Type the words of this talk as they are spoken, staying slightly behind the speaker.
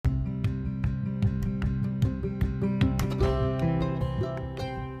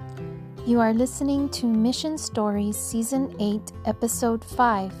You are listening to Mission Stories Season 8, Episode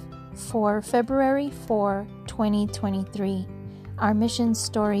 5 for February 4, 2023. Our mission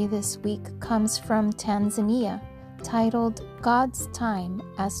story this week comes from Tanzania, titled God's Time,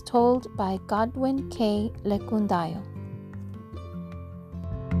 as told by Godwin K. Lekundayo.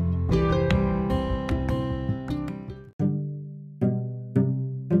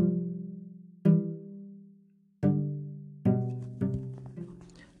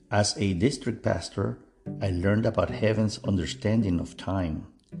 As a district pastor, I learned about heaven's understanding of time.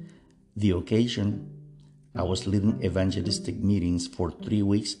 The occasion, I was leading evangelistic meetings for 3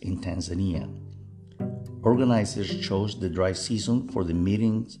 weeks in Tanzania. Organizers chose the dry season for the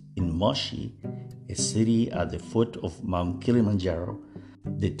meetings in Moshi, a city at the foot of Mount Kilimanjaro,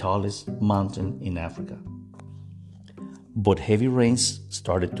 the tallest mountain in Africa. But heavy rains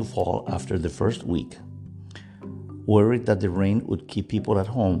started to fall after the first week. Worried that the rain would keep people at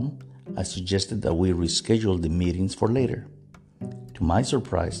home, I suggested that we reschedule the meetings for later. To my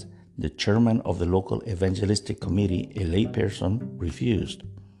surprise, the chairman of the local evangelistic committee, a layperson, refused.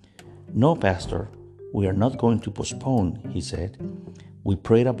 "No, Pastor, we are not going to postpone," he said. "We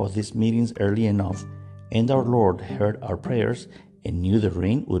prayed about these meetings early enough, and our Lord heard our prayers and knew the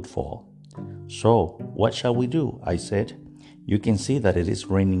rain would fall. So, what shall we do?" I said. "You can see that it is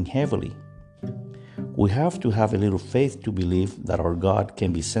raining heavily." "We have to have a little faith to believe that our God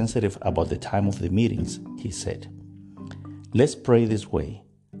can be sensitive about the time of the meetings," he said. "Let's pray this way.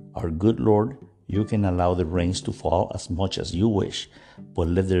 Our good Lord, you can allow the rains to fall as much as you wish, but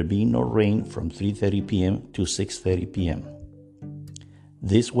let there be no rain from 3:30 p.m. to 6:30 p.m.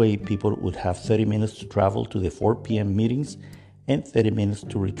 This way, people would have 30 minutes to travel to the 4 p.m. meetings and 30 minutes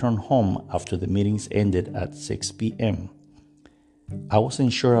to return home after the meetings ended at 6 p.m. I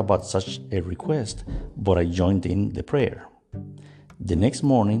wasn't sure about such a request, but I joined in the prayer. The next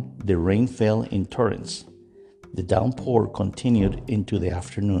morning, the rain fell in torrents. The downpour continued into the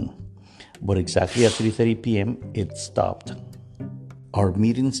afternoon, but exactly at 3:30 p.m., it stopped. Our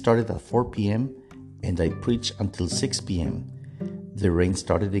meeting started at 4 p.m., and I preached until 6 p.m. The rain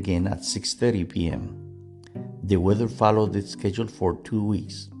started again at 6:30 p.m. The weather followed its schedule for 2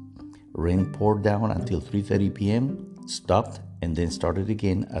 weeks. Rain poured down until 3:30 p.m., stopped, and then started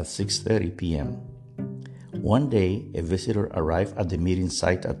again at 6:30 p.m. One day, a visitor arrived at the meeting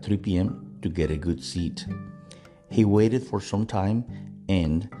site at 3 p.m. to get a good seat. He waited for some time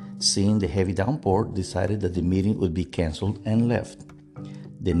and, seeing the heavy downpour, decided that the meeting would be canceled and left.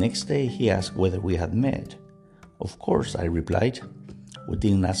 The next day, he asked whether we had met. "Of course," I replied. "We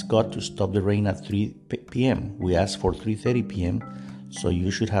didn't ask God to stop the rain at 3 p.m. We asked for 3:30 p.m., so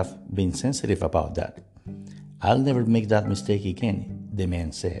you should have been sensitive about that." "I'll never make that mistake again," the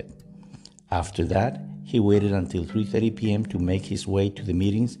man said. After that, he waited until 3:30 p.m. to make his way to the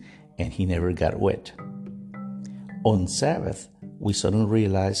meetings, and he never got wet. On Sabbath, we suddenly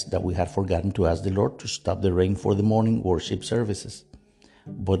realized that we had forgotten to ask the Lord to stop the rain for the morning worship services.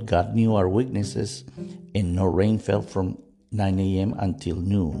 But God knew our weaknesses, and no rain fell from 9 a.m. until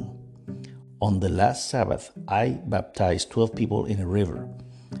noon. On the last Sabbath, I baptized 12 people in a river.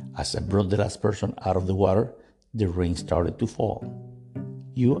 As I brought the last person out of the water, the rain started to fall.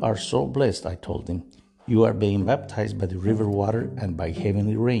 "You are so blessed," I told him. "You are being baptized by the river water and by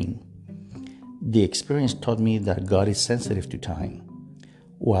heavenly rain." The experience taught me that God is sensitive to time.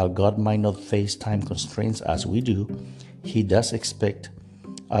 While God might not face time constraints as we do, He does expect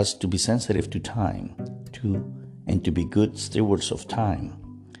us to be sensitive to time, and to be good stewards of time.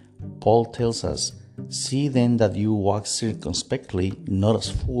 Paul tells us, "See then that you walk circumspectly, not as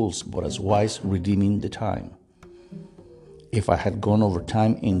fools, but as wise, redeeming the time." If I had gone over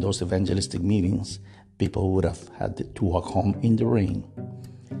time in those evangelistic meetings, people would have had to walk home in the rain.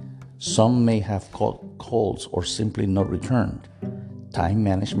 Some may have caught colds or simply not returned. Time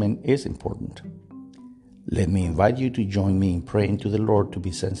management is important. Let me invite you to join me in praying to the Lord to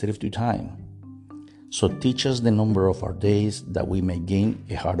be sensitive to time. So teach us the number of our days that we may gain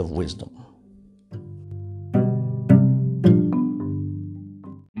a heart of wisdom.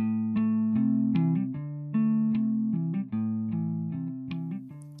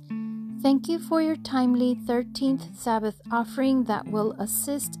 Thank you for your timely 13th Sabbath offering that will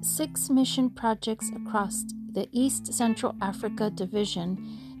assist 6 mission projects across the East Central Africa Division,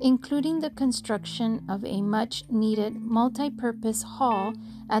 including the construction of a much-needed multi-purpose hall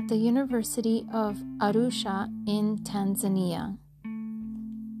at the University of Arusha in Tanzania.